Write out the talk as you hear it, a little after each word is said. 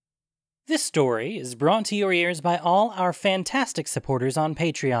This story is brought to your ears by all our fantastic supporters on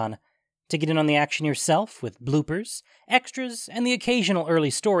Patreon. To get in on the action yourself with bloopers, extras, and the occasional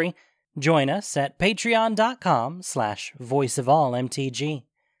early story, join us at patreon.com/voiceofallmtg.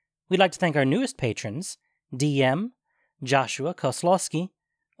 We'd like to thank our newest patrons, DM, Joshua Koslowski,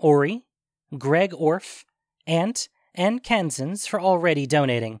 Ori, Greg Orff, Ant, and Kansens for already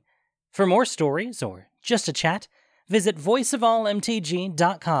donating. For more stories or just a chat, visit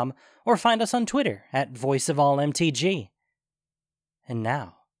voiceofallmtg.com or find us on Twitter at voiceofallmtg. And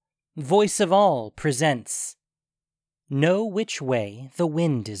now, Voice of All presents Know Which Way the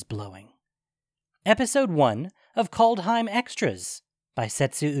Wind is Blowing. Episode 1 of Kaldheim Extras by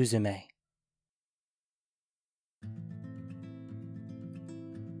Setsu Uzume.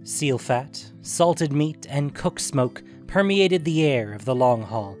 Seal fat, salted meat, and cook smoke permeated the air of the long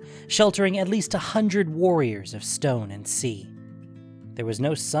hall, sheltering at least 100 warriors of stone and sea. There was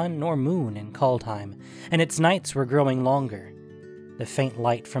no sun nor moon in Kaldheim, and its nights were growing longer. The faint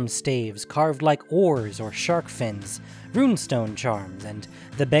light from staves carved like oars or shark fins, runestone charms, and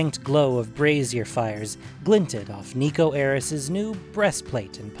the banked glow of brazier fires glinted off Nico Eris's new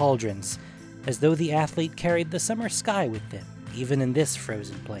breastplate and pauldrons, as though the athlete carried the summer sky with them, even in this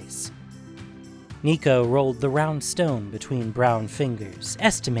frozen place. Nico rolled the round stone between brown fingers,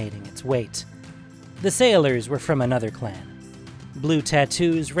 estimating its weight. The sailors were from another clan. Blue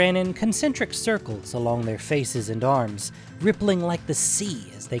tattoos ran in concentric circles along their faces and arms, rippling like the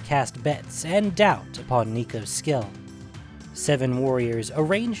sea as they cast bets and doubt upon Nico's skill. 7 warriors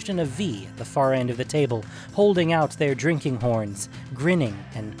arranged in a V at the far end of the table, holding out their drinking horns, grinning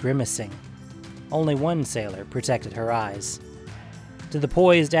and grimacing. Only one sailor protected her eyes. To the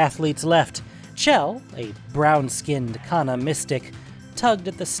poised athlete's left, Chell, a brown-skinned Kana mystic, tugged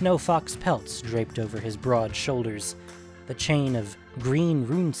at the snow fox pelts draped over his broad shoulders, the chain of green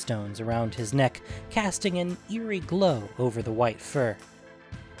runestones around his neck casting an eerie glow over the white fur.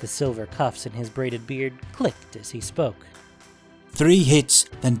 The silver cuffs in his braided beard clicked as he spoke. 3 hits,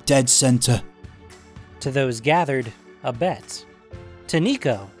 then dead center. To those gathered, a bet. To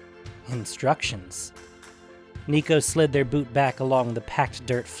Nico, instructions. Nico slid their boot back along the packed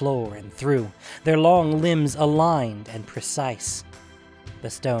dirt floor and through, their long limbs aligned and precise. The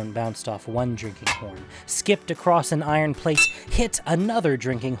stone bounced off one drinking horn, skipped across an iron plate, hit another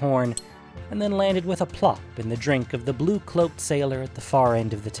drinking horn, and then landed with a plop in the drink of the blue-cloaked sailor at the far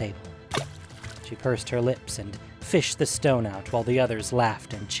end of the table. She pursed her lips and fished the stone out while the others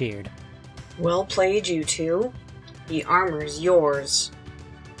laughed and cheered. Well played, you two. The armor's yours.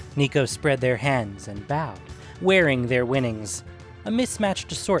 Nico spread their hands and bowed, wearing their winnings, a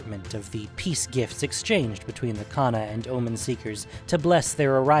mismatched assortment of the peace gifts exchanged between the Kana and Omen Seekers to bless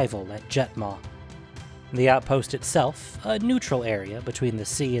their arrival at Jutmaw. The outpost itself, a neutral area between the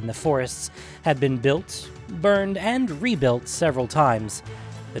sea and the forests, had been built, burned, and rebuilt several times,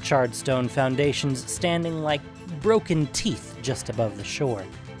 the charred stone foundations standing like broken teeth just above the shore.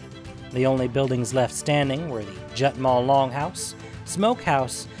 The only buildings left standing were the Jutmaw Longhouse,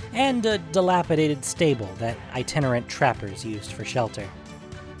 smokehouse, and a dilapidated stable that itinerant trappers used for shelter.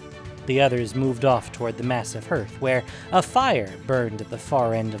 The others moved off toward the massive hearth, where a fire burned at the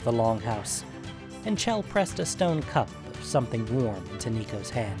far end of the longhouse, and Chell pressed a stone cup of something warm into Nico's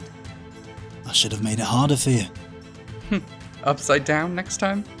hand. I should have made it harder for you. Upside down next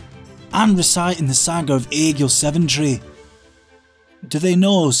time? And reciting the saga of Aegil Seventree. Do they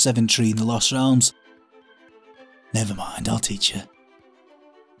know Seventree in the Lost Realms? Never mind, I'll teach you.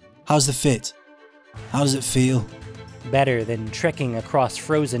 How's the fit? How does it feel? Better than trekking across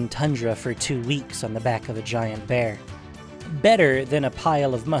frozen tundra for 2 weeks on the back of a giant bear. Better than a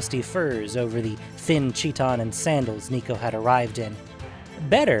pile of musty furs over the thin chiton and sandals Nico had arrived in.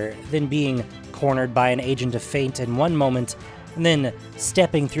 Better than being cornered by an agent of fate in one moment, and then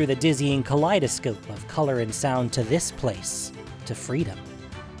stepping through the dizzying kaleidoscope of color and sound to this place, to freedom.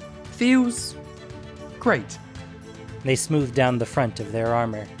 Feels great. They smoothed down the front of their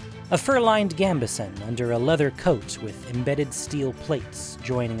armor, a fur-lined gambeson under a leather coat with embedded steel plates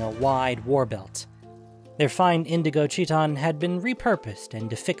joining a wide war belt. Their fine indigo chiton had been repurposed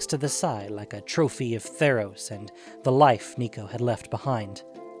and affixed to the side like a trophy of Theros and the life Nico had left behind.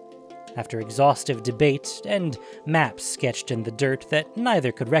 After exhaustive debate and maps sketched in the dirt that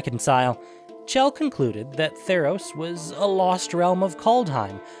neither could reconcile, Chell concluded that Theros was a lost realm of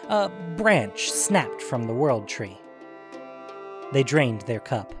Kaldheim, a branch snapped from the World Tree. They drained their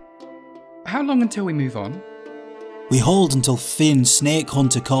cup. How long until we move on? We hold until Finn, Snake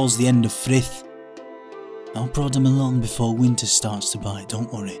Hunter, calls the end of Frith. I'll prod him along before winter starts to bite,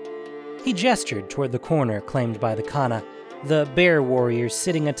 don't worry. He gestured toward the corner claimed by the Kana, the bear warriors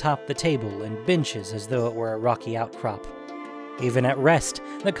sitting atop the table and benches as though it were a rocky outcrop. Even at rest,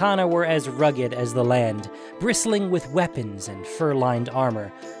 the Kana were as rugged as the land, bristling with weapons and fur-lined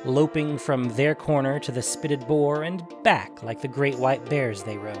armor, loping from their corner to the spitted boar and back like the great white bears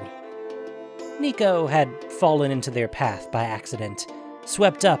they rode. Nico had fallen into their path by accident,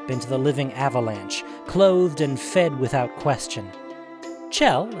 swept up into the living avalanche, clothed and fed without question.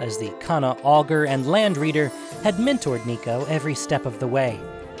 Chell, as the Kana augur and land reader, had mentored Nico every step of the way,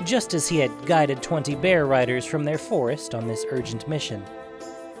 just as he had guided 20 bear riders from their forest on this urgent mission.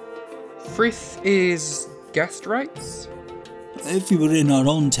 Frith is guest rights? If we were in our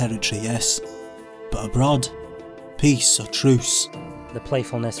own territory, yes. But abroad, peace or truce. The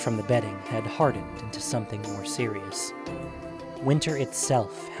playfulness from the bedding had hardened into something more serious. Winter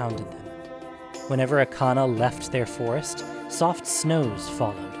itself hounded them. Whenever a Kana left their forest, soft snows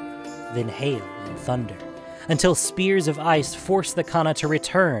followed, then hail and thunder, until spears of ice forced the Kana to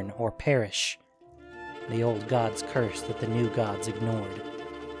return or perish. The old gods cursed that the new gods ignored,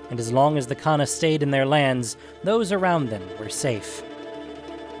 and as long as the Kana stayed in their lands, those around them were safe.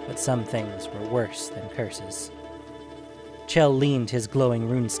 But some things were worse than curses. Chell leaned his glowing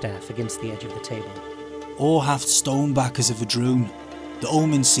rune staff against the edge of the table. Or haft stonebackers of Adrune. The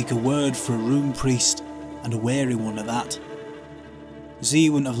omens seek a word for a rune priest, and a wary one at that. Z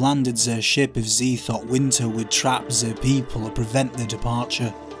wouldn't have landed their ship if Z thought winter would trap their people or prevent their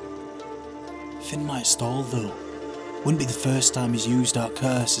departure. Finn might stall though. Wouldn't be the first time he's used our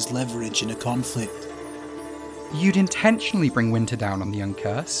curse as leverage in a conflict. You'd intentionally bring winter down on the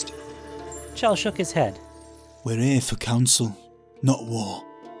uncursed? Chell shook his head. We're here for counsel, not war.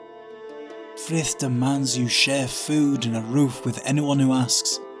 Frith demands you share food and a roof with anyone who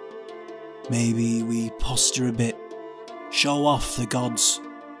asks. Maybe we posture a bit, show off the gods,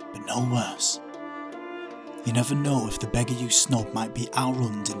 but no worse. You never know if the beggar you snub might be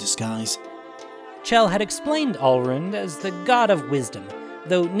Alrund in disguise. Chell had explained Alrund as the god of wisdom,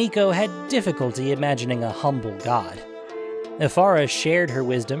 though Nico had difficulty imagining a humble god. Ifara shared her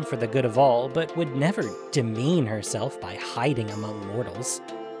wisdom for the good of all, but would never demean herself by hiding among mortals.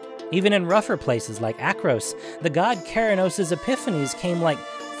 Even in rougher places like Akros, the god Keranos' epiphanies came like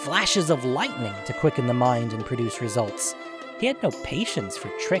flashes of lightning to quicken the mind and produce results. He had no patience for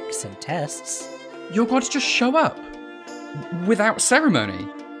tricks and tests. Your gods just show up? Without ceremony?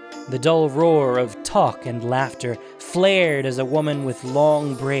 The dull roar of talk and laughter flared as a woman with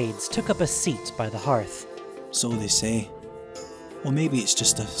long braids took up a seat by the hearth. So they say. Or maybe it's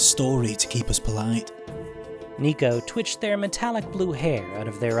just a story to keep us polite. Nico twitched their metallic blue hair out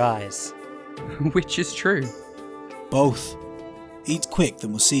of their eyes. Which is true? Both. Eat quick,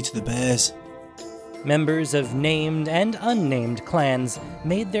 then we'll see to the bears. Members of named and unnamed clans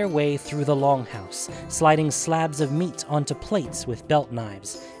made their way through the longhouse, sliding slabs of meat onto plates with belt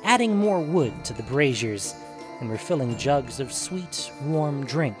knives, adding more wood to the braziers, and refilling jugs of sweet, warm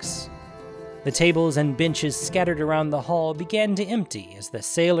drinks. The tables and benches scattered around the hall began to empty as the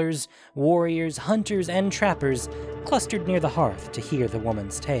sailors, warriors, hunters, and trappers clustered near the hearth to hear the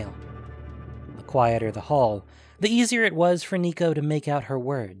woman's tale. The quieter the hall, the easier it was for Nico to make out her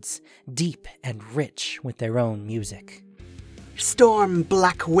words, deep and rich with their own music. Storm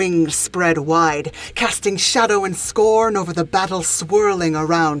black wings spread wide, casting shadow and scorn over the battle swirling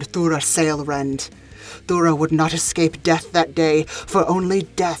around Thura Sailrend. Thura would not escape death that day, for only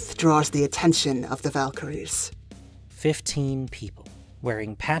death draws the attention of the Valkyries. 15 people,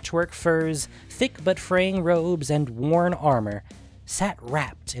 wearing patchwork furs, thick but fraying robes, and worn armor, sat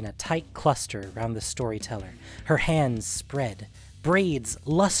wrapped in a tight cluster around the storyteller, her hands spread, braids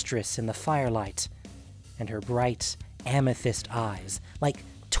lustrous in the firelight, and her bright amethyst eyes like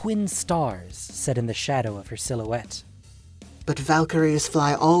twin stars set in the shadow of her silhouette. But Valkyries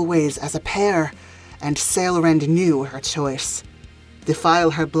fly always as a pair, and Sailrend knew her choice.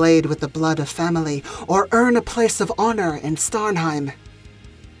 Defile her blade with the blood of family, or earn a place of honor in Starnheim.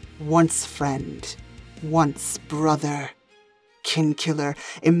 Once friend, once brother, Kinkiller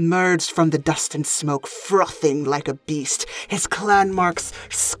emerged from the dust and smoke, frothing like a beast, his clan marks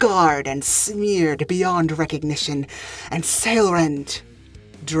scarred and smeared beyond recognition, and Sailrend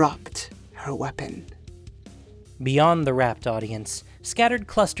dropped her weapon. Beyond the rapt audience, scattered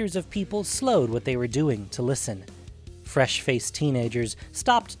clusters of people slowed what they were doing to listen. Fresh-faced teenagers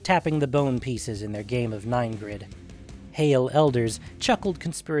stopped tapping the bone pieces in their game of 9-grid. Hale elders chuckled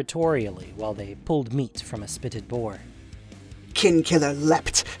conspiratorially while they pulled meat from a spitted boar. Kinkiller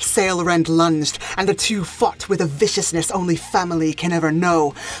leapt, Sailrend lunged, and the two fought with a viciousness only family can ever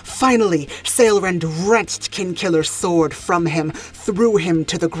know. Finally, Sailrend wrenched Kinkiller's sword from him, threw him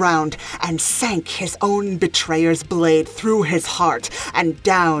to the ground, and sank his own betrayer's blade through his heart and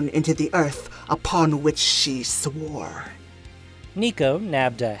down into the earth upon which she swore. Nico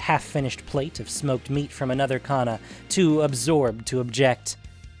nabbed a half-finished plate of smoked meat from another Kana, too absorbed to object.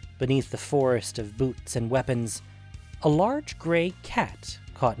 Beneath the forest of boots and weapons, a large gray cat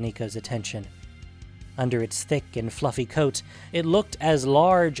caught Nico's attention. Under its thick and fluffy coat, it looked as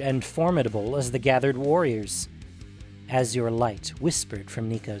large and formidable as the gathered warriors. Azure light whispered from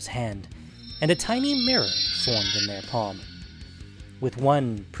Nico's hand, and a tiny mirror formed in their palm. With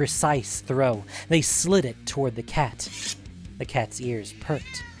one precise throw, they slid it toward the cat. The cat's ears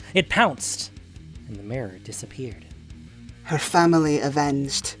perked. It pounced, and the mirror disappeared. Her family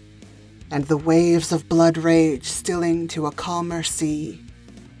avenged, and the waves of blood rage stilling to a calmer sea,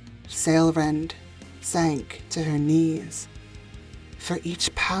 Sailrend sank to her knees. For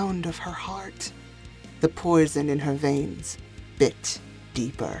each pound of her heart, the poison in her veins bit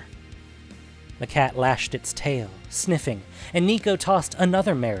deeper. The cat lashed its tail, sniffing, and Nico tossed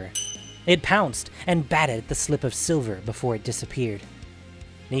another mirror. It pounced and batted at the slip of silver before it disappeared.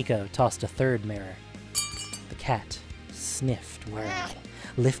 Nico tossed a third mirror. The cat sniffed warily,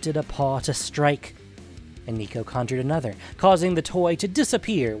 lifted a paw to strike, and Nico conjured another, causing the toy to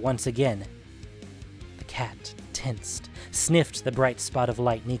disappear once again. The cat tensed, sniffed the bright spot of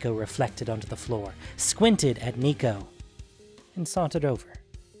light Nico reflected onto the floor, squinted at Nico, and sauntered over.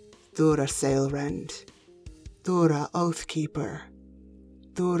 Dura Sailrend, Dura Oathkeeper,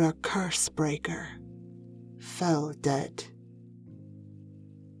 Dura Cursebreaker, fell dead.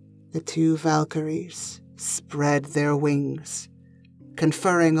 The two Valkyries spread their wings,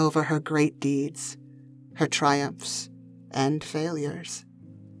 conferring over her great deeds, her triumphs, and failures.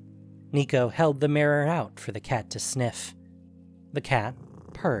 Nico held the mirror out for the cat to sniff. The cat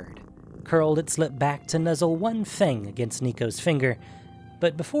purred, curled its lip back to nuzzle one fang against Nico's finger,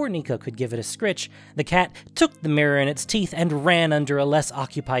 but before Nico could give it a scritch, the cat took the mirror in its teeth and ran under a less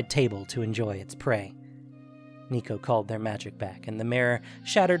occupied table to enjoy its prey. Nico called their magic back, and the mirror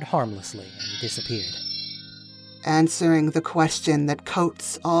shattered harmlessly and disappeared. Answering the question that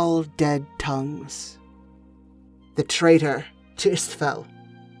coats all dead tongues. The traitor to Istfell.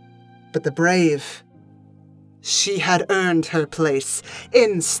 But the brave, she had earned her place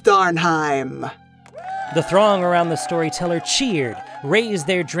in Starnheim. The throng around the storyteller cheered, raised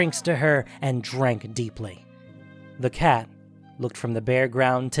their drinks to her, and drank deeply. The cat looked from the bare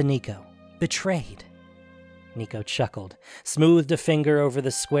ground to Nico, betrayed. Nico chuckled, smoothed a finger over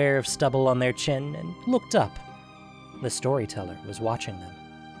the square of stubble on their chin, and looked up. The storyteller was watching them.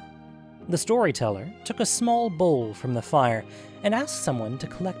 The storyteller took a small bowl from the fire and asked someone to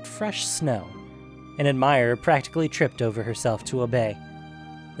collect fresh snow. An admirer practically tripped over herself to obey.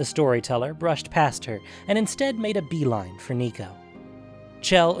 The storyteller brushed past her and instead made a beeline for Nico.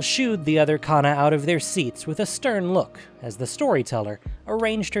 Chell shooed the other Kana out of their seats with a stern look as the storyteller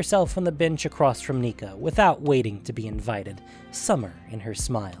arranged herself on the bench across from Nico without waiting to be invited, summer in her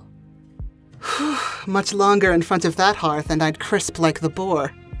smile. Much longer in front of that hearth and I'd crisp like the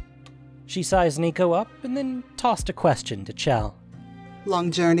boar. She sized Nico up and then tossed a question to Chell.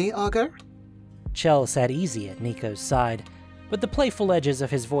 Long journey, Augur? Chell sat easy at Nico's side, but the playful edges of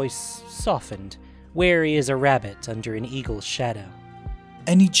his voice softened, wary as a rabbit under an eagle's shadow.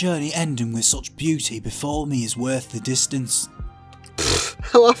 Any journey ending with such beauty before me is worth the distance.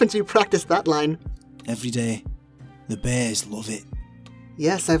 How often do you practice that line? Every day. The bears love it.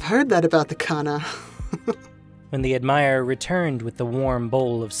 Yes, I've heard that about the Kana. When the admirer returned with the warm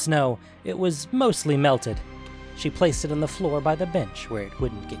bowl of snow, it was mostly melted. She placed it on the floor by the bench where it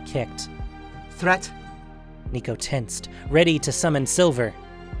wouldn't get kicked. Threat? Nico tensed, ready to summon Silver.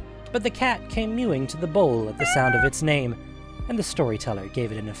 But the cat came mewing to the bowl at the sound of its name, and the storyteller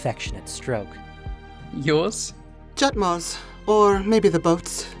gave it an affectionate stroke. Yours? Jutmo's, or maybe the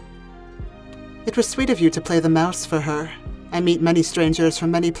boat's. It was sweet of you to play the mouse for her. I meet many strangers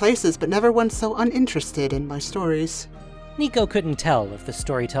from many places, but never one so uninterested in my stories. Nico couldn't tell if the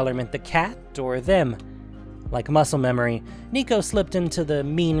storyteller meant the cat or them. Like muscle memory, Nico slipped into the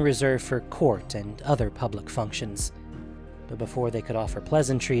mean reserve for court and other public functions. But before they could offer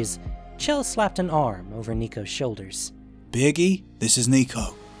pleasantries, Chell slapped an arm over Nico's shoulders. Birgi, this is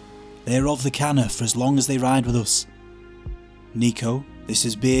Nico. They're of the Kana for as long as they ride with us. Nico, this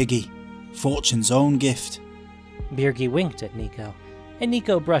is Birgi, Fortune's own gift. Birgi winked at Nico, and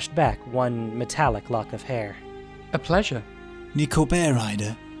Nico brushed back one metallic lock of hair. A pleasure. Nico Bear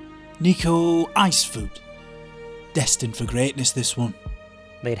Rider. Nico Icefoot. Destined for greatness, this one.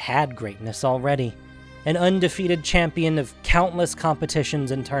 They'd had greatness already. An undefeated champion of countless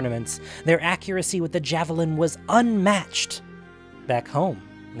competitions and tournaments, their accuracy with the javelin was unmatched. Back home,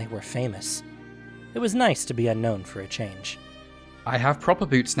 they were famous. It was nice to be unknown for a change. I have proper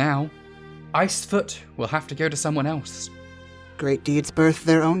boots now. Icefoot will have to go to someone else. Great deeds birth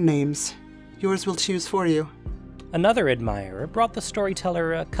their own names. Yours will choose for you. Another admirer brought the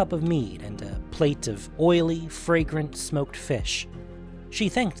storyteller a cup of mead and a plate of oily, fragrant smoked fish. She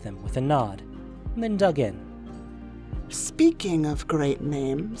thanked them with a nod, and then dug in. Speaking of great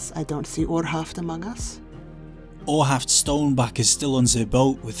names, I don't see Orhaft among us. Orhaft Stoneback is still on the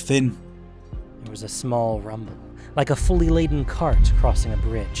boat with Finn. There was a small rumble, like a fully laden cart crossing a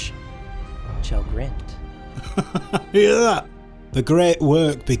bridge. Chell grinned. Hear that? The great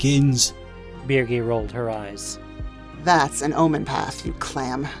work begins. Birgi rolled her eyes. That's an omen path, you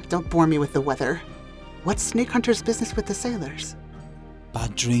clam. Don't bore me with the weather. What's Snake Hunter's business with the sailors?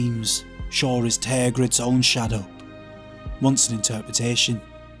 Bad dreams. Sure is Tergrid's own shadow. Wants an interpretation.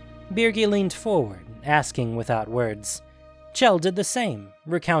 Birgi leaned forward, asking without words. Chell did the same,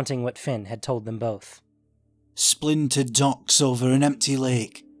 recounting what Finn had told them both. Splintered docks over an empty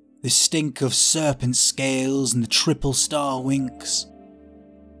lake. The stink of serpent scales and the triple star winks.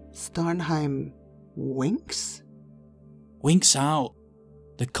 Starnheim winks? Winks out.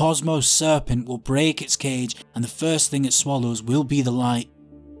 The Cosmos serpent will break its cage, and the first thing it swallows will be the light.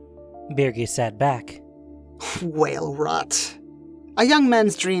 Birgi sat back. Whale rot. A young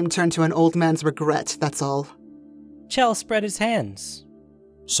man's dream turned to an old man's regret, that's all. Chell spread his hands.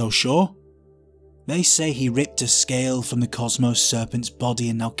 So sure? They say he ripped a scale from the Cosmos serpent's body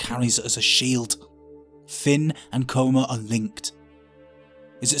and now carries it as a shield. Finn and Coma are linked.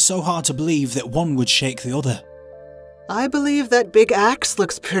 Is it so hard to believe that one would shake the other? I believe that big axe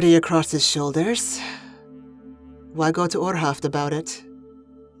looks pretty across his shoulders. Why go to Orhaft about it?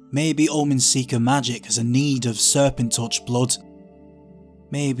 Maybe Omen Seeker magic has a need of serpent-touch blood.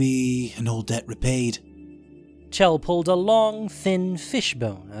 Maybe an old debt repaid. Chell pulled a long, thin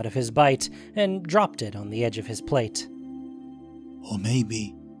fishbone out of his bite and dropped it on the edge of his plate. Or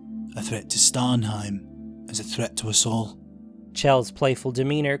maybe a threat to Starnheim as a threat to us all. Chell's playful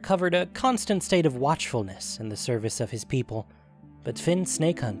demeanor covered a constant state of watchfulness in the service of his people, but Finn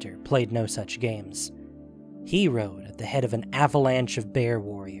Snakehunter played no such games. He rode at the head of an avalanche of bear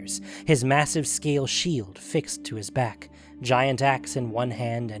warriors, his massive scale shield fixed to his back, giant axe in one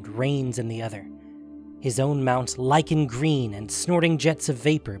hand and reins in the other. His own mount lichen green and snorting jets of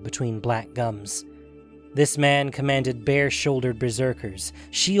vapor between black gums. This man commanded bare-shouldered berserkers,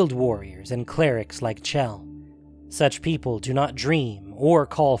 shield warriors, and clerics like Chell. Such people do not dream or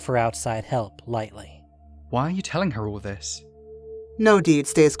call for outside help lightly. Why are you telling her all this? No deed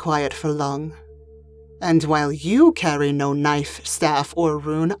stays quiet for long. And while you carry no knife, staff, or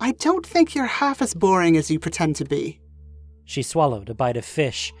rune, I don't think you're half as boring as you pretend to be. She swallowed a bite of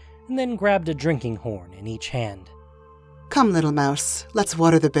fish, and then grabbed a drinking horn in each hand. Come, little mouse, let's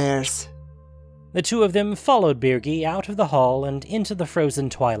water the bears. The two of them followed Birgi out of the hall and into the frozen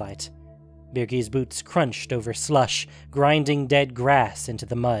twilight. Birgi's boots crunched over slush, grinding dead grass into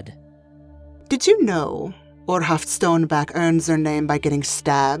the mud. Did you know Orhaft Stoneback earns her name by getting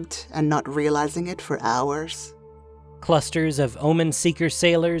stabbed and not realizing it for hours? Clusters of Omen Seeker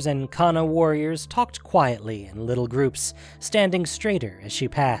sailors and Kana warriors talked quietly in little groups, standing straighter as she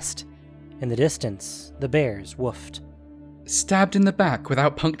passed. In the distance, the bears woofed. Stabbed in the back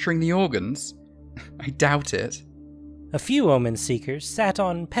without puncturing the organs? I doubt it. A few Omen Seekers sat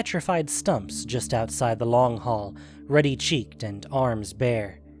on petrified stumps just outside the long hall, ruddy-cheeked and arms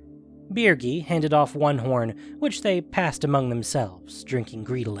bare. Birgi handed off one horn, which they passed among themselves, drinking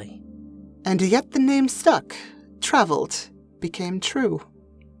greedily. And yet the name stuck, traveled, became true.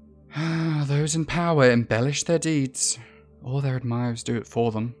 Those in power embellish their deeds, or their admirers do it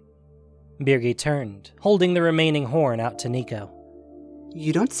for them. Birgi turned, holding the remaining horn out to Nico.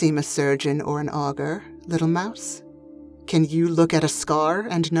 You don't seem a surgeon or an augur, little mouse. Can you look at a scar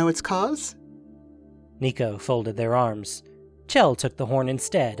and know its cause? Nico folded their arms. Chell took the horn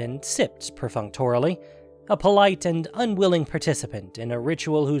instead and sipped perfunctorily, a polite and unwilling participant in a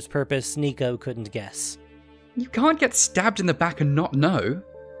ritual whose purpose Nico couldn't guess. You can't get stabbed in the back and not know.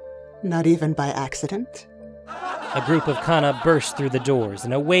 Not even by accident. A group of Kana burst through the doors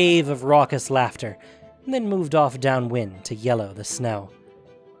in a wave of raucous laughter, and then moved off downwind to yellow the snow.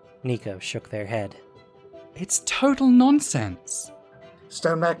 Nico shook their head. It's total nonsense.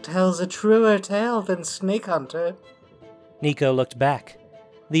 Stoneback tells a truer tale than Snakehunter. Nico looked back.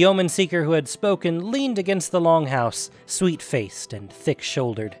 The Omen Seeker who had spoken leaned against the longhouse, sweet-faced and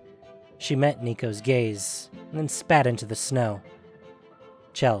thick-shouldered. She met Nico's gaze, and then spat into the snow.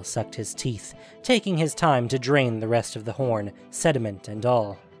 Chell sucked his teeth, taking his time to drain the rest of the horn, sediment and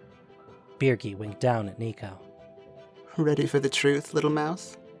all. Birgi winked down at Nico. Ready for the truth, little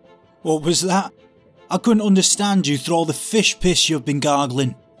mouse? What was that? I couldn't understand you through all the fish piss you've been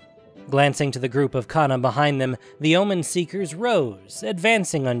gargling. Glancing to the group of Kana behind them, the Omen Seekers rose,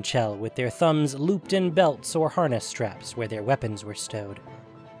 advancing on Chell with their thumbs looped in belts or harness straps where their weapons were stowed.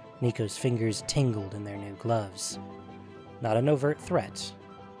 Nico's fingers tingled in their new gloves. Not an overt threat.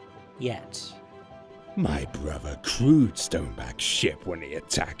 Yet. My brother crewed Stoneback's ship when the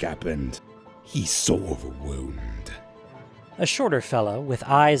attack happened. He saw the wound. A shorter fellow with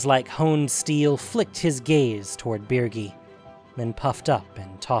eyes like honed steel flicked his gaze toward Birgi, then puffed up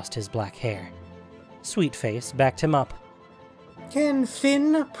and tossed his black hair. Sweetface backed him up. Can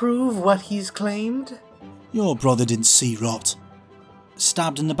Finn prove what he's claimed? Your brother didn't see rot.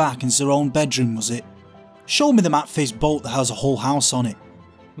 Stabbed in the back in his own bedroom, was it? Show me the mat-faced boat that has a whole house on it.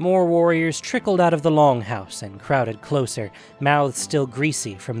 More warriors trickled out of the longhouse and crowded closer, mouths still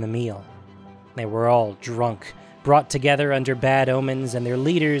greasy from the meal. They were all drunk, brought together under bad omens and their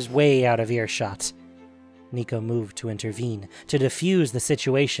leaders way out of earshot. Nico moved to intervene, to defuse the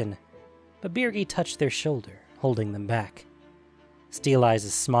situation, but Birgi touched their shoulder, holding them back. Steel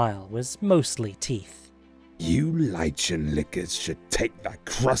Eyes' smile was mostly teeth. You Lycian lickers should take that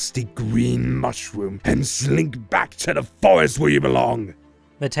crusty green mushroom and slink back to the forest where you belong.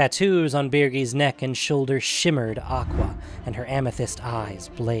 The tattoos on Birgi's neck and shoulder shimmered aqua, and her amethyst eyes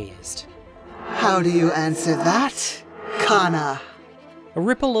blazed. How do you answer that, Kana? A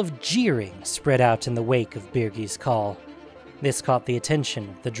ripple of jeering spread out in the wake of Birgi's call. This caught the attention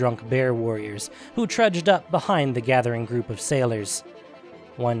of the drunk bear warriors, who trudged up behind the gathering group of sailors.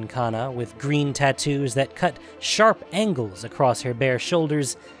 One Kana, with green tattoos that cut sharp angles across her bare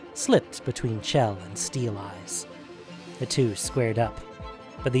shoulders, slipped between Chell and Steel Eyes. The two squared up,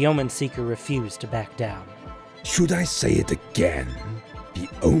 but the Omen Seeker refused to back down. Should I say it again? The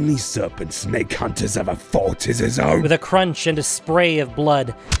only serpent snake hunters ever fought is his own. With a crunch and a spray of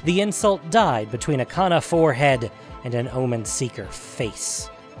blood, the insult died between a Kana forehead and an Omen Seeker face.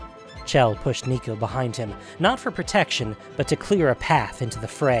 Chell pushed Nico behind him, not for protection, but to clear a path into the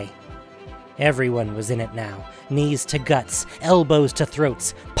fray. Everyone was in it now, knees to guts, elbows to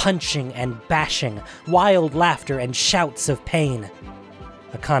throats, punching and bashing, wild laughter and shouts of pain.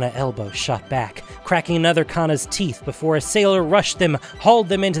 A Kana elbow shot back, cracking another Kana's teeth before a sailor rushed them, hauled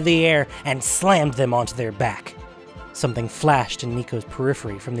them into the air, and slammed them onto their back. Something flashed in Nico's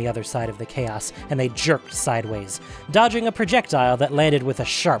periphery from the other side of the chaos, and they jerked sideways, dodging a projectile that landed with a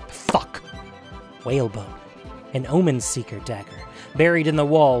sharp thuck. Whalebone, an Omen Seeker dagger, buried in the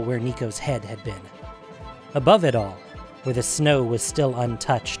wall where Nico's head had been. Above it all, where the snow was still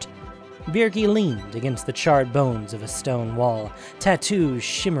untouched, Birgi leaned against the charred bones of a stone wall, tattoos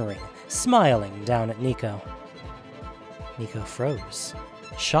shimmering, smiling down at Nico. Nico froze,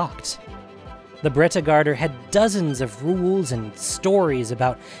 shocked. The Bretagarder had dozens of rules and stories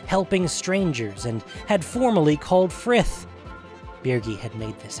about helping strangers and had formally called Frith. Birgi had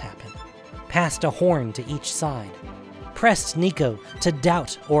made this happen, passed a horn to each side, pressed Nico to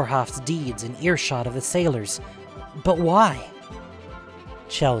doubt Orhaf's deeds in earshot of the sailors. But why?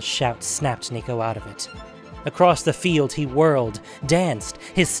 Chell's shout snapped Nico out of it. Across the field he whirled, danced,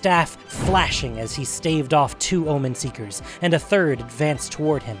 his staff flashing as he staved off two Omen Seekers, and a third advanced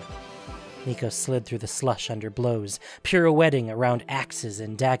toward him. Nico slid through the slush under blows, pirouetting around axes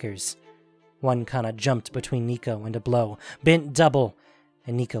and daggers. One Kana jumped between Nico and a blow, bent double,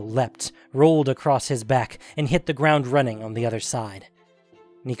 and Nico leapt, rolled across his back, and hit the ground running on the other side.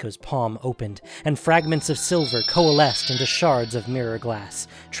 Nico's palm opened, and fragments of silver coalesced into shards of mirror glass,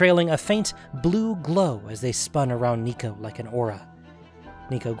 trailing a faint blue glow as they spun around Nico like an aura.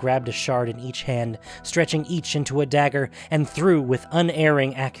 Nico grabbed a shard in each hand, stretching each into a dagger, and threw with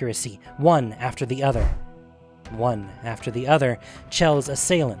unerring accuracy, one after the other. One after the other, Chell's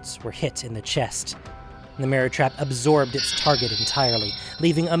assailants were hit in the chest. The mirror trap absorbed its target entirely,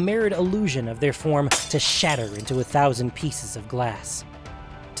 leaving a mirrored illusion of their form to shatter into 1,000 pieces of glass.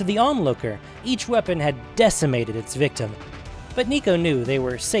 To the onlooker, each weapon had decimated its victim, but Nico knew they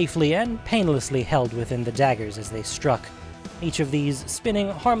were safely and painlessly held within the daggers as they struck, each of these spinning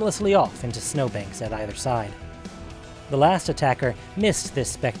harmlessly off into snowbanks at either side. The last attacker missed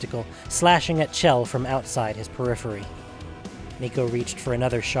this spectacle, slashing at Chell from outside his periphery. Nico reached for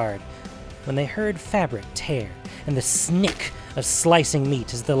another shard, when they heard fabric tear and the snick of slicing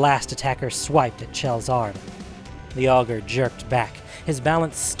meat as the last attacker swiped at Chell's arm. The augur jerked back, his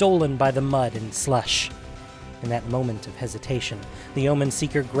balance stolen by the mud and slush. In that moment of hesitation, the Omen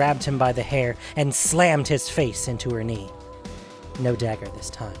Seeker grabbed him by the hair and slammed his face into her knee. No dagger this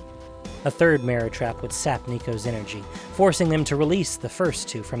time. A third mirror trap would sap Nico's energy, forcing them to release the first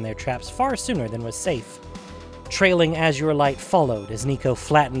two from their traps far sooner than was safe. Trailing azure light followed as Nico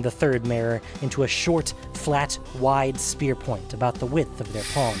flattened the third mirror into a short, flat, wide spear point about the width of their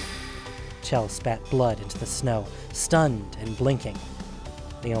palm. Chell spat blood into the snow, stunned and blinking.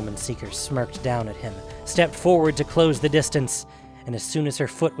 The Omen Seeker smirked down at him, stepped forward to close the distance, and as soon as her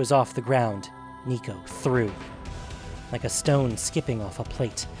foot was off the ground, Nico threw. Like a stone skipping off a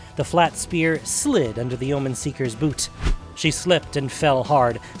plate, the flat spear slid under the Omen Seeker's boot. She slipped and fell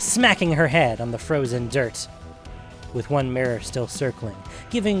hard, smacking her head on the frozen dirt. With one mirror still circling,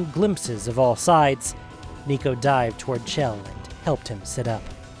 giving glimpses of all sides, Nico dived toward Chell and helped him sit up.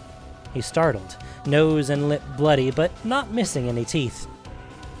 He startled, nose and lip bloody, but not missing any teeth.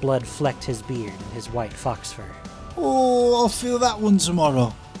 Blood flecked his beard and his white fox fur. Oh, I'll feel that one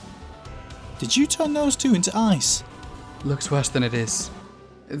tomorrow. Did you turn those two into ice? Looks worse than it is.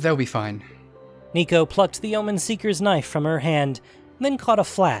 They'll be fine. Nico plucked the Omen Seeker's knife from her hand, then caught a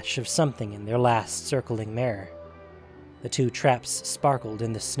flash of something in their last circling mirror. The two traps sparkled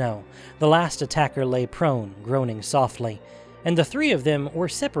in the snow. The last attacker lay prone, groaning softly, and the three of them were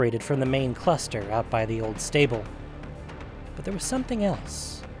separated from the main cluster out by the old stable. But there was something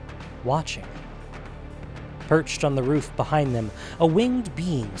else, watching. Perched on the roof behind them, a winged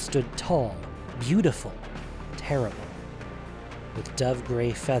being stood tall, beautiful, terrible, with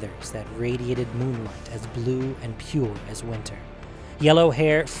dove-gray feathers that radiated moonlight as blue and pure as winter. Yellow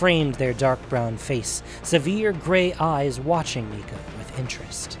hair framed their dark brown face, severe gray eyes watching Nico with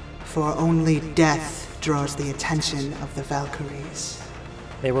interest. For only death draws the attention of the Valkyries.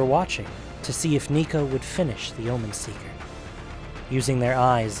 They were watching to see if Nico would finish the Omen Seeker. Using their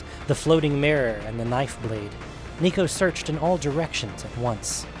eyes, the floating mirror, and the knife blade, Nico searched in all directions at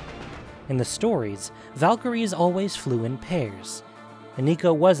once. In the stories, Valkyries always flew in pairs, and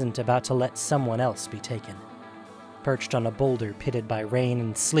Nico wasn't about to let someone else be taken. Perched on a boulder pitted by rain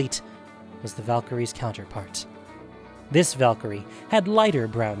and sleet was the Valkyrie's counterpart. This Valkyrie had lighter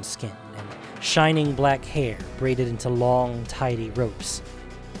brown skin and shining black hair braided into long, tidy ropes.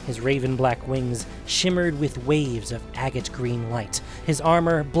 His raven-black wings shimmered with waves of agate-green light, his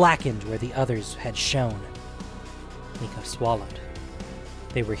armor blackened where the others had shone. Nico swallowed.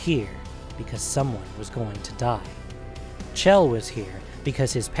 They were here because someone was going to die. Chell was here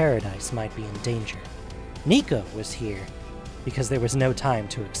because his paradise might be in danger. Nico was here because there was no time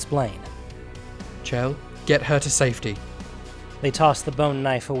to explain. Chell, get her to safety. They tossed the bone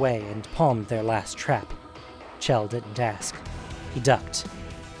knife away and palmed their last trap. Chell didn't ask. He ducked.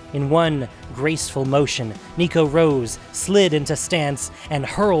 In one graceful motion, Nico rose, slid into stance, and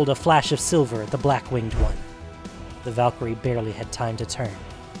hurled a flash of silver at the black-winged one. The Valkyrie barely had time to turn.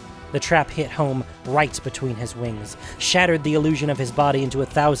 The trap hit home right between his wings, shattered the illusion of his body into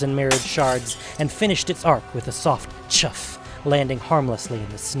 1,000 mirrored shards, and finished its arc with a soft chuff, landing harmlessly in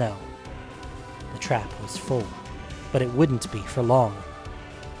the snow. The trap was full, but it wouldn't be for long.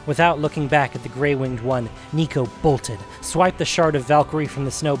 Without looking back at the gray-winged one, Nico bolted, swiped the shard of Valkyrie from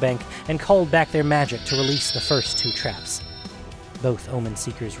the snowbank, and called back their magic to release the first two traps. Both Omen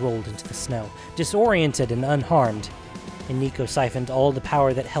Seekers rolled into the snow, disoriented and unharmed, and Nico siphoned all the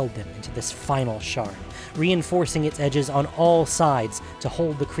power that held them into this final shard, reinforcing its edges on all sides to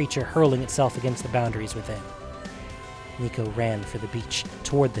hold the creature hurling itself against the boundaries within. Nico ran for the beach,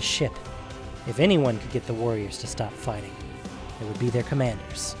 toward the ship. If anyone could get the warriors to stop fighting, it would be their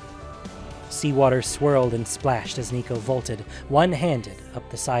commanders. Seawater swirled and splashed as Nico vaulted, one-handed, up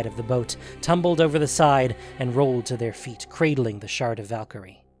the side of the boat, tumbled over the side, and rolled to their feet, cradling the shard of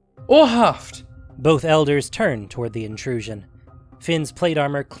Valkyrie. Orhaft! Both elders turned toward the intrusion. Finn's plate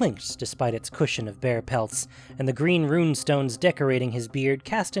armor clinked despite its cushion of bear pelts, and the green runestones decorating his beard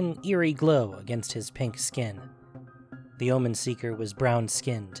cast an eerie glow against his pink skin. The Omen Seeker was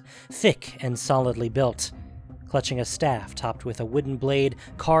brown-skinned, thick and solidly built, clutching a staff topped with a wooden blade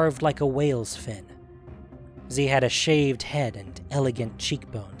carved like a whale's fin. Z had a shaved head and elegant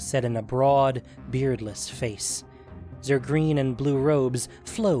cheekbones set in a broad, beardless face. Their green and blue robes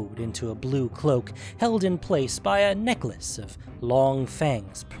flowed into a blue cloak held in place by a necklace of long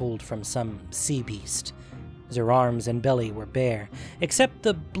fangs pulled from some sea beast. Their arms and belly were bare, except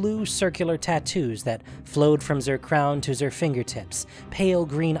the blue circular tattoos that flowed from their crown to their fingertips, pale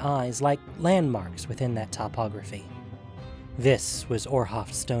green eyes like landmarks within that topography. This was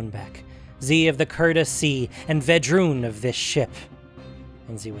Orhaft Stoneback, Z of the Kurda Sea and Vedrune of this ship,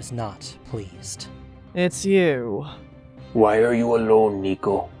 and Z was not pleased. It's you. Why are you alone,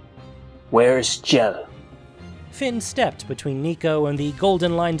 Nico? Where's Chell? Finn stepped between Nico and the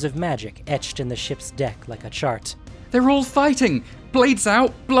golden lines of magic etched in the ship's deck like a chart. They're all fighting! Blades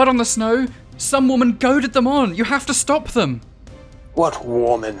out, blood on the snow. Some woman goaded them on. You have to stop them. What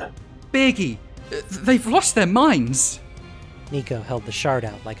woman? Biggie, they've lost their minds. Nico held the shard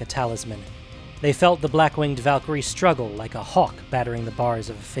out like a talisman. They felt the black-winged Valkyrie struggle like a hawk battering the bars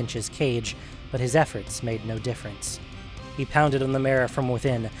of a finch's cage, but his efforts made no difference. He pounded on the mirror from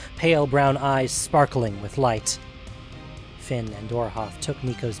within, pale brown eyes sparkling with light. Finn and Orhoff took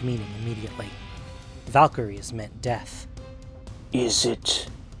Nico's meaning immediately. Valkyries meant death. Is it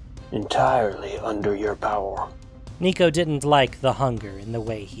entirely under your power? Nico didn't like the hunger in the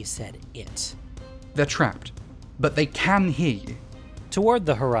way he said it. They're trapped, but they can hear you. Toward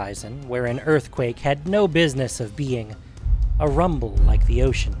the horizon, where an earthquake had no business of being, a rumble like the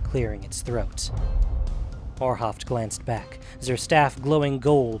ocean clearing its throat. Orhoff glanced back, their staff glowing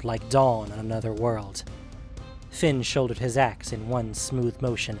gold like dawn on another world. Finn shouldered his axe in one smooth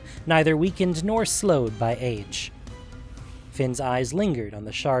motion, neither weakened nor slowed by age. Finn's eyes lingered on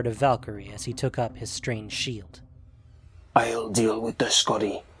the shard of Valkyrie as he took up his strange shield. I'll deal with the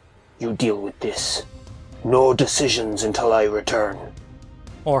Scotty. You deal with this. No decisions until I return.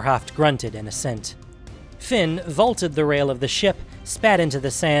 Orhoff grunted in assent. Finn vaulted the rail of the ship, spat into the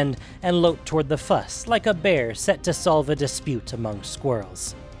sand, and loped toward the fuss like a bear set to solve a dispute among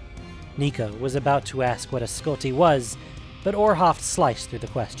squirrels. Nico was about to ask what a Scotty was, but Orhoff sliced through the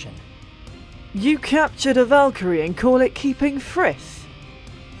question. You captured a Valkyrie and call it keeping Frith?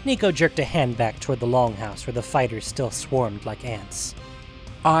 Nico jerked a hand back toward the longhouse where the fighters still swarmed like ants.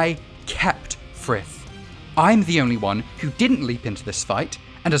 I kept Frith. I'm the only one who didn't leap into this fight,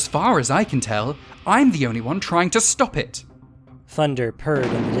 and as far as I can tell, I'm the only one trying to stop it. Thunder purred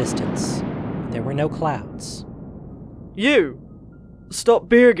in the distance. There were no clouds. You! Stop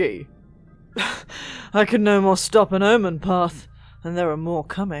Birgi! I could no more stop an omen path, and there are more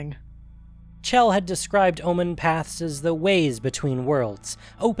coming. Chell had described omen paths as the ways between worlds,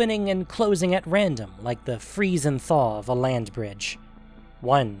 opening and closing at random like the freeze and thaw of a land bridge.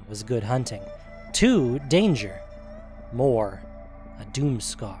 1 was good hunting. 2, danger. More, a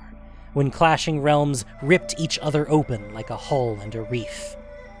doomscar, when clashing realms ripped each other open like a hull and a reef.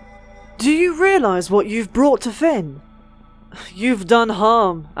 Do you realize what you've brought to Finn? You've done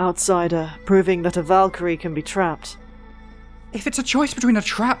harm, outsider, proving that a Valkyrie can be trapped. If it's a choice between a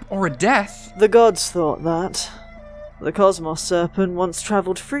trap or a death... The gods thought that. The Cosmos Serpent once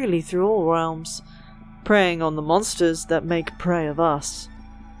travelled freely through all realms, preying on the monsters that make prey of us.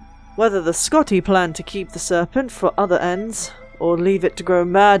 Whether the Scotty plan to keep the serpent for other ends, or leave it to grow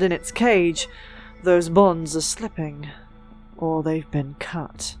mad in its cage, those bonds are slipping, or they've been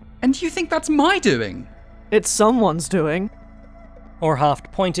cut. And you think that's my doing? It's someone's doing.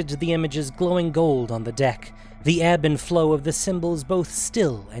 Orhoff pointed to the images glowing gold on the deck, the ebb and flow of the symbols both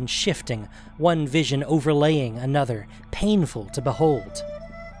still and shifting, one vision overlaying another, painful to behold.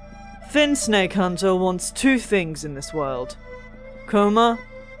 Finn Snakehunter wants 2 things in this world: Koma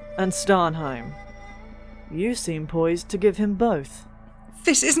and Starnheim. You seem poised to give him both.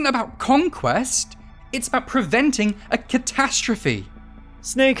 This isn't about conquest. It's about preventing a catastrophe.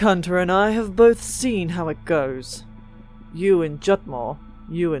 Snakehunter and I have both seen how it goes. You in Jutmore,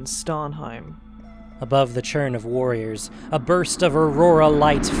 you in Starnheim. Above the churn of warriors, a burst of aurora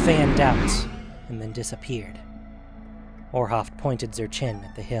light fanned out, and then disappeared. Orhoff pointed their chin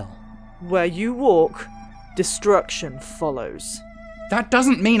at the hill. Where you walk, destruction follows. That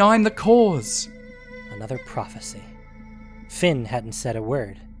doesn't mean I'm the cause. Another prophecy. Finn hadn't said a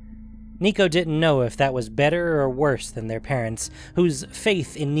word. Nico didn't know if that was better or worse than their parents, whose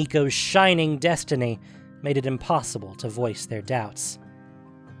faith in Nico's shining destiny made it impossible to voice their doubts.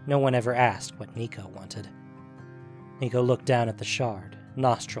 No one ever asked what Nico wanted. Nico looked down at the shard,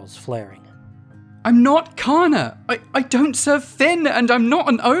 nostrils flaring. I'm not Kana. I don't serve Finn, and I'm not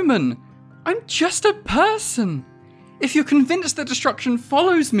an omen. I'm just a person. If you're convinced that destruction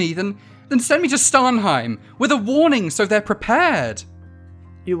follows me, then send me to Starnheim with a warning so they're prepared.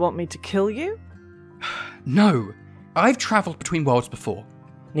 You want me to kill you? No. I've travelled between worlds before.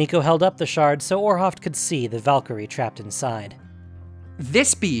 Nico held up the shard so Orhoff could see the Valkyrie trapped inside.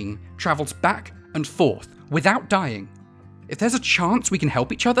 This being travels back and forth without dying. If there's a chance we can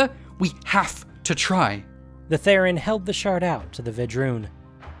help each other, we have to try. The Therin held the shard out to the Vedrune.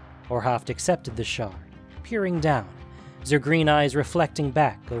 Orhoff accepted the shard, peering down, their green eyes reflecting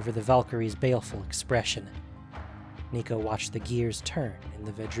back over the Valkyrie's baleful expression. Nico watched the gears turn in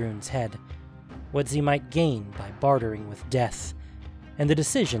the Vedrune's head, what he might gain by bartering with death, and the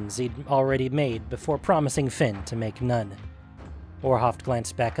decisions he'd already made before promising Finn to make none. Orhoff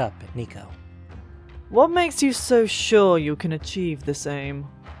glanced back up at Nico. What makes you so sure you can achieve this aim?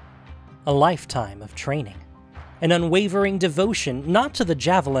 A lifetime of training. An unwavering devotion not to the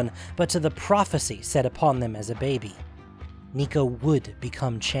javelin, but to the prophecy set upon them as a baby. Nico would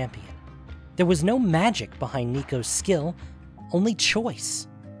become champion. There was no magic behind Nico's skill, only choice.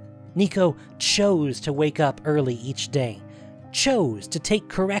 Nico chose to wake up early each day, chose to take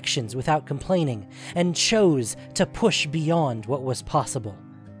corrections without complaining, and chose to push beyond what was possible.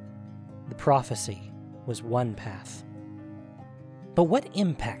 The prophecy was one path. But what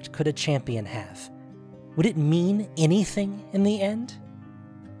impact could a champion have? Would it mean anything in the end?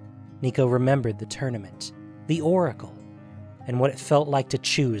 Nico remembered the tournament, the oracle, and what it felt like to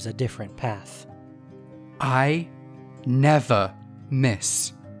choose a different path. I never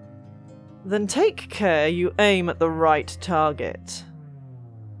miss. Then take care you aim at the right target.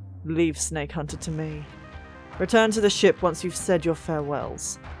 Leave Snake Hunter to me. Return to the ship once you've said your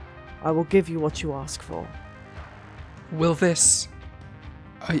farewells. I will give you what you ask for. Will this...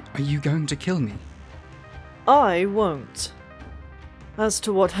 Are you going to kill me? I won't. As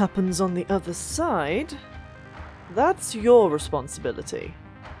to what happens on the other side, that's your responsibility.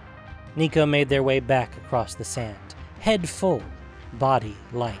 Nico made their way back across the sand, head full, body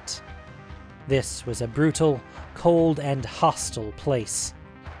light. This was a brutal, cold, and hostile place,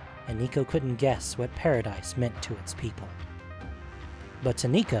 and Nico couldn't guess what paradise meant to its people. But to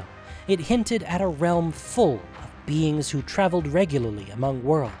Nico, it hinted at a realm full of beings who traveled regularly among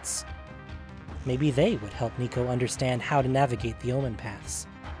worlds. Maybe they would help Nico understand how to navigate the Omen paths.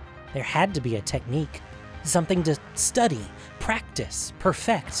 There had to be a technique, something to study, practice,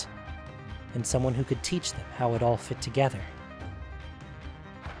 perfect, and someone who could teach them how it all fit together.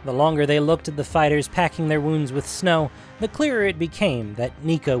 The longer they looked at the fighters packing their wounds with snow, the clearer it became that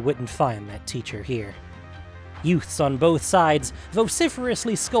Nico wouldn't find that teacher here. Youths on both sides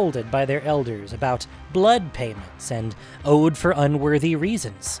vociferously scolded by their elders about blood payments and owed for unworthy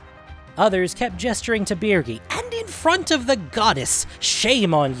reasons. Others kept gesturing to Birgi, and in front of the goddess,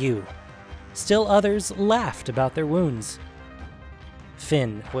 shame on you! Still others laughed about their wounds.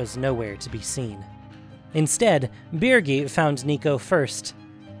 Finn was nowhere to be seen. Instead, Birgi found Nico first,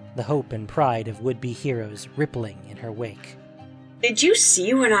 the hope and pride of would-be heroes rippling in her wake. Did you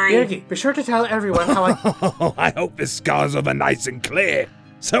see when I... Birgi, be sure to tell everyone how I... I hope the scars are nice and clear,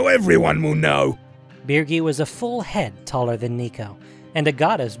 so everyone will know. Birgi was a full head taller than Nico, and a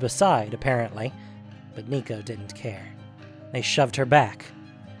goddess beside, apparently, but Nico didn't care. They shoved her back.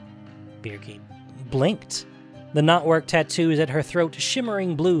 Birgi blinked, the knotwork tattoos at her throat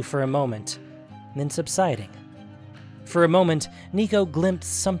shimmering blue for a moment, then subsiding. For a moment, Nico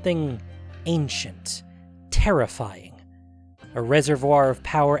glimpsed something ancient, terrifying. A reservoir of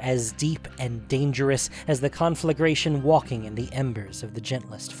power as deep and dangerous as the conflagration walking in the embers of the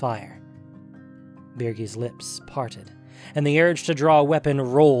gentlest fire. Birgi's lips parted, and the urge to draw a weapon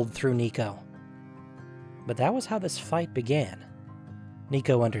rolled through Nico. But that was how this fight began.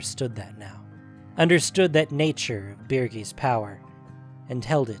 Nico understood that now. Understood that nature of Birgi's power, and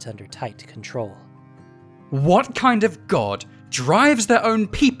held it under tight control. What kind of god drives their own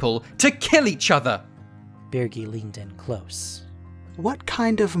people to kill each other? Birgi leaned in close. What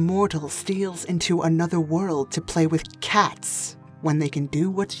kind of mortal steals into another world to play with cats when they can do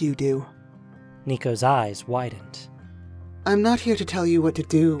what you do? Nico's eyes widened. I'm not here to tell you what to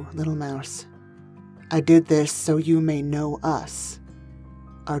do, little mouse. I did this so you may know us.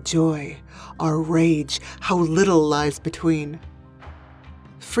 Our joy, our rage, how little lies between.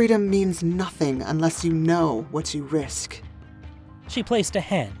 Freedom means nothing unless you know what you risk. She placed a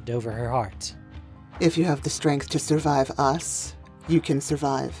hand over her heart. If you have the strength to survive us, you can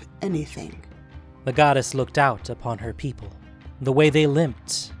survive anything. The goddess looked out upon her people, the way they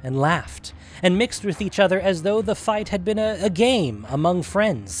limped and laughed and mixed with each other as though the fight had been a game among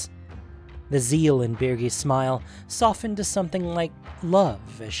friends. The zeal in Birgi's smile softened to something like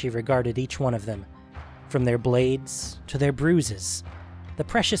love as she regarded each one of them, from their blades to their bruises, the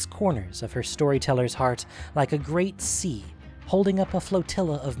precious corners of her storyteller's heart like a great sea holding up a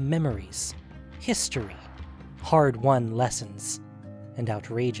flotilla of memories, history, hard-won lessons, and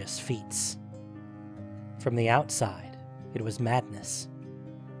outrageous feats. From the outside, it was madness.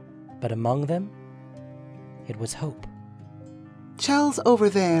 But among them, it was hope. Chell's over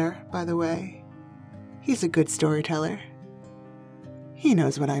there, by the way. He's a good storyteller. He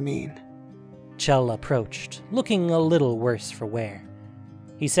knows what I mean. Chell approached, looking a little worse for wear.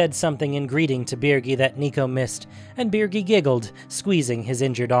 He said something in greeting to Birgi that Nico missed, and Birgi giggled, squeezing his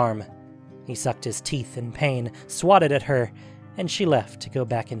injured arm. He sucked his teeth in pain, swatted at her, and she left to go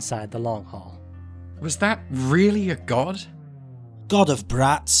back inside the long hall. Was that really a god? God of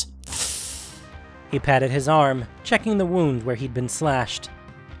brats. He patted his arm, checking the wound where he'd been slashed.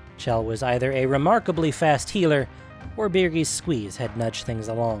 Chell was either a remarkably fast healer, or Birgi's squeeze had nudged things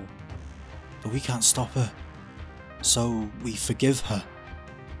along. But we can't stop her, so we forgive her.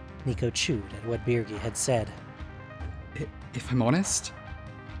 Nico chewed at what Birgi had said. If I'm honest,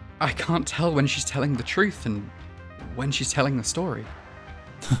 I can't tell when she's telling the truth and when she's telling the story.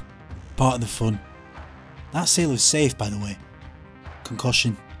 Part of the fun. That sailor's safe, by the way.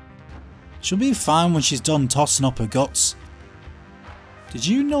 Concussion. She'll be fine when she's done tossing up her guts. Did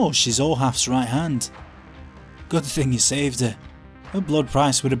you know she's Orhaft's right hand? Good thing you saved her. Her blood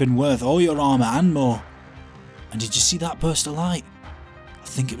price would have been worth all your armour and more. And did you see that burst of light? I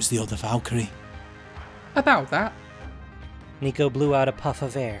think it was the other Valkyrie. About that. Nico blew out a puff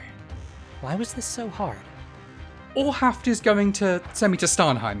of air. Why was this so hard? Orhaft is going to send me to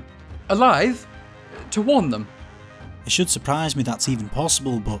Starnheim. Alive? To warn them. It should surprise me that's even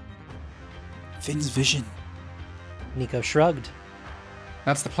possible, but... Finn's vision. Nico shrugged.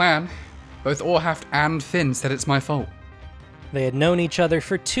 That's the plan. Both Orhaft and Finn said it's my fault. They had known each other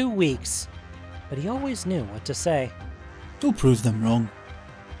for 2 weeks, but he always knew what to say. Don't prove them wrong.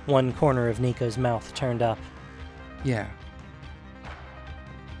 One corner of Nico's mouth turned up. Yeah.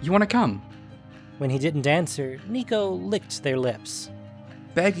 You want to come? When he didn't answer, Nico licked their lips.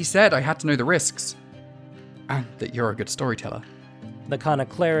 Birgi said I had to know the risks. And that you're a good storyteller. The Kana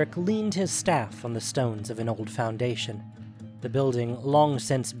cleric leaned his staff on the stones of an old foundation, the building long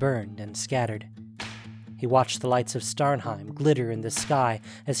since burned and scattered. He watched the lights of Starnheim glitter in the sky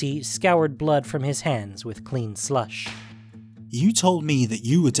as he scoured blood from his hands with clean slush. You told me that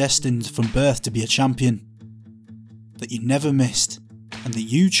you were destined from birth to be a champion. That you never missed, and that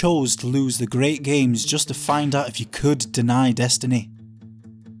you chose to lose the great games just to find out if you could deny destiny.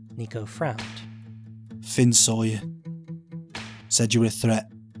 Nico frowned. Finn saw you. Said you were a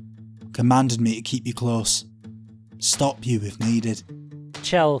threat. Commanded me to keep you close. Stop you if needed.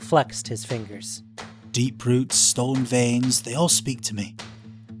 Chell flexed his fingers. Deep roots, stolen veins, they all speak to me.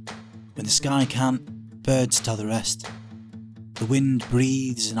 When the sky can't, birds tell the rest. The wind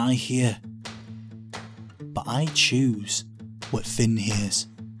breathes and I hear. But I choose what Finn hears.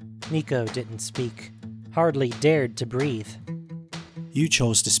 Nico didn't speak, hardly dared to breathe. You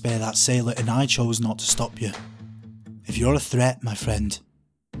chose to spare that sailor and I chose not to stop you. If you're a threat, my friend,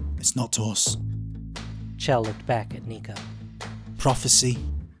 it's not to us. Chell looked back at Nico. Prophecy,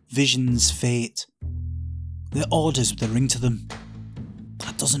 visions, fate. They're orders with a ring to them.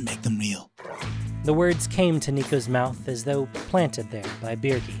 That doesn't make them real. The words came to Nico's mouth as though planted there by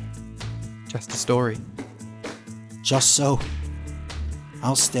Birgi. Just a story. Just so.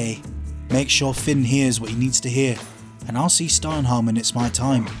 I'll stay. Make sure Finn hears what he needs to hear. And I'll see Starnheim when it's my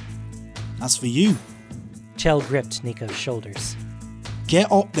time. That's for you. Chell gripped Nico's shoulders.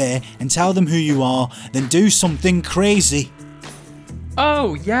 Get up there and tell them who you are, then do something crazy.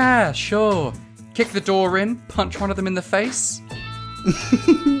 Oh, yeah, sure. Kick the door in, punch one of them in the face.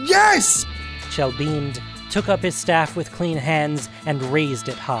 Yes! Chell beamed, took up his staff with clean hands, and raised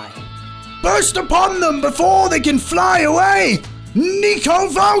it high. Burst upon them before they can fly away! Nico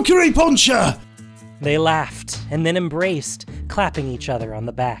Valkyrie Puncher! They laughed, and then embraced, clapping each other on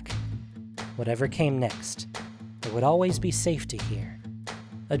the back. Whatever came next, there would always be safety here.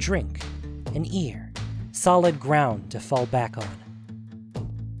 A drink, an ear, solid ground to fall back on.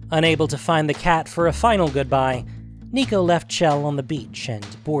 Unable to find the cat for a final goodbye, Nico left Chell on the beach and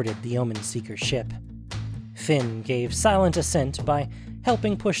boarded the Omen Seeker ship. Finn gave silent assent by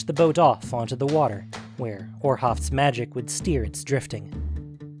helping push the boat off onto the water, where Orhaft's magic would steer its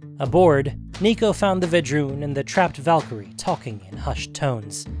drifting. Aboard, Nico found the Vedrune and the trapped Valkyrie talking in hushed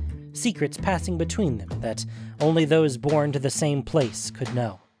tones, secrets passing between them that only those born to the same place could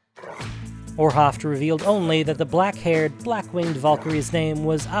know. Orhaft revealed only that the black-haired, black-winged Valkyrie's name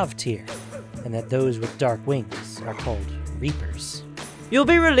was Avtir, and that those with dark wings are called Reapers. You'll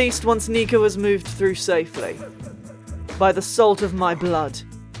be released once Nico has moved through safely. By the salt of my blood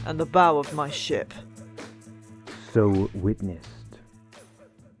and the bow of my ship. So witnessed.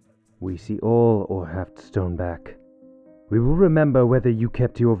 We see all Orhaft Stoneback. We will remember whether you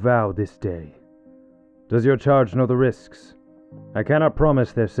kept your vow this day. Does your charge know the risks? I cannot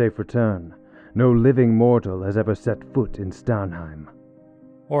promise their safe return. No living mortal has ever set foot in Starnheim.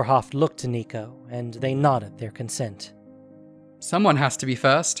 Orhaft looked to Nico, and they nodded their consent. Someone has to be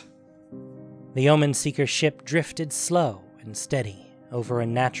first. The Omen Seeker ship drifted slow and steady over a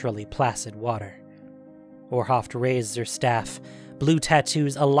naturally placid water. Orhaft raised their staff, blue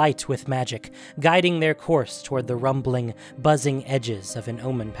tattoos alight with magic, guiding their course toward the rumbling, buzzing edges of an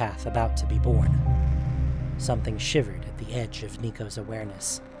omen path about to be born. Something shivered at the edge of Nico's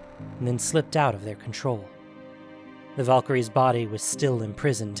awareness. and then slipped out of their control. The Valkyrie's body was still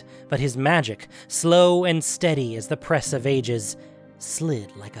imprisoned, but his magic, slow and steady as the press of ages,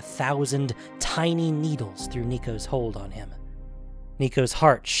 slid like 1,000 tiny needles through Nico's hold on him. Nico's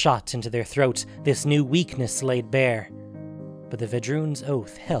heart shot into their throat, this new weakness laid bare. But the Vedrun's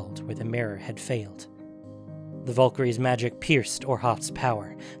oath held where the mirror had failed. The Valkyrie's magic pierced Orhoft's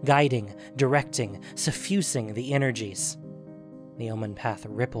power, guiding, directing, suffusing the energies. The Omen path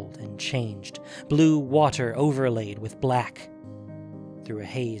rippled and changed, blue water overlaid with black. Through a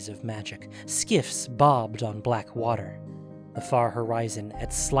haze of magic, skiffs bobbed on black water, the far horizon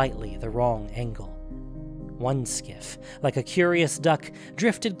at slightly the wrong angle. One skiff, like a curious duck,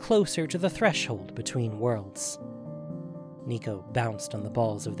 drifted closer to the threshold between worlds. Nico bounced on the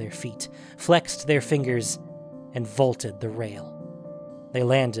balls of their feet, flexed their fingers, and vaulted the rail. They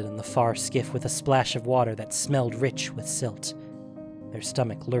landed on the far skiff with a splash of water that smelled rich with silt. Their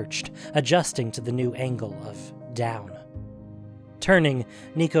stomach lurched, adjusting to the new angle of down. Turning,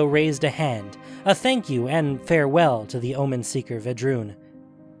 Nico raised a hand, a thank you and farewell to the Omen Seeker Vedrun,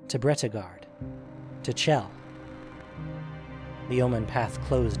 to Bretagard, to Chell. The Omen path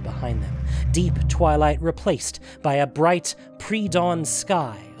closed behind them, deep twilight replaced by a bright, pre-dawn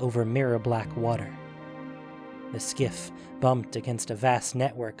sky over mirror-black water. The skiff bumped against a vast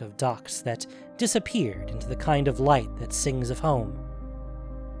network of docks that disappeared into the kind of light that sings of home.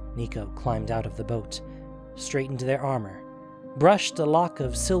 Nico climbed out of the boat, straightened their armor, brushed a lock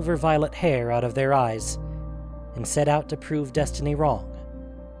of silver-violet hair out of their eyes, and set out to prove destiny wrong.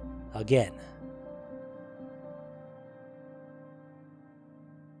 Again.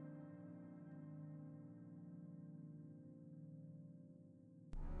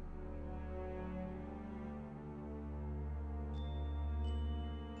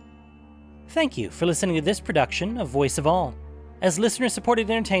 Thank you for listening to this production of Voice of All. As listener-supported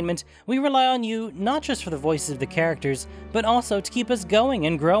entertainment, we rely on you not just for the voices of the characters, but also to keep us going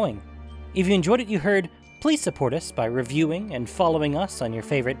and growing. If you enjoyed what you heard, please support us by reviewing and following us on your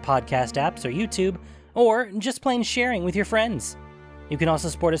favorite podcast apps or YouTube, or just plain sharing with your friends. You can also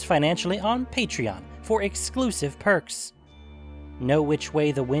support us financially on Patreon for exclusive perks. Know Which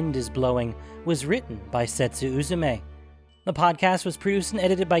Way the Wind is Blowing was written by Setsu Uzume. The podcast was produced and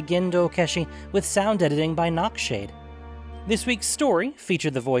edited by Gendo Okeshi, with sound editing by Nockshade. This week's story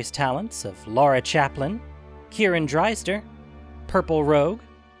featured the voice talents of Laura Chaplin, Kieran Dreister, Purple Rogue,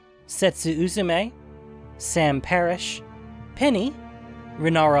 Setsu Uzume, Sam Parrish, Penny,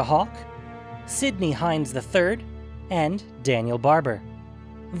 Renara Hawk, Sidney Hines III, and Daniel Barber.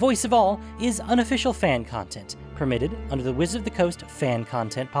 Voice of All is unofficial fan content, permitted under the Wizards of the Coast fan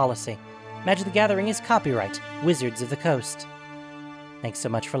content policy. Magic the Gathering is copyright Wizards of the Coast. Thanks so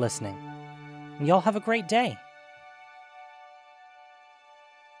much for listening. Y'all have a great day.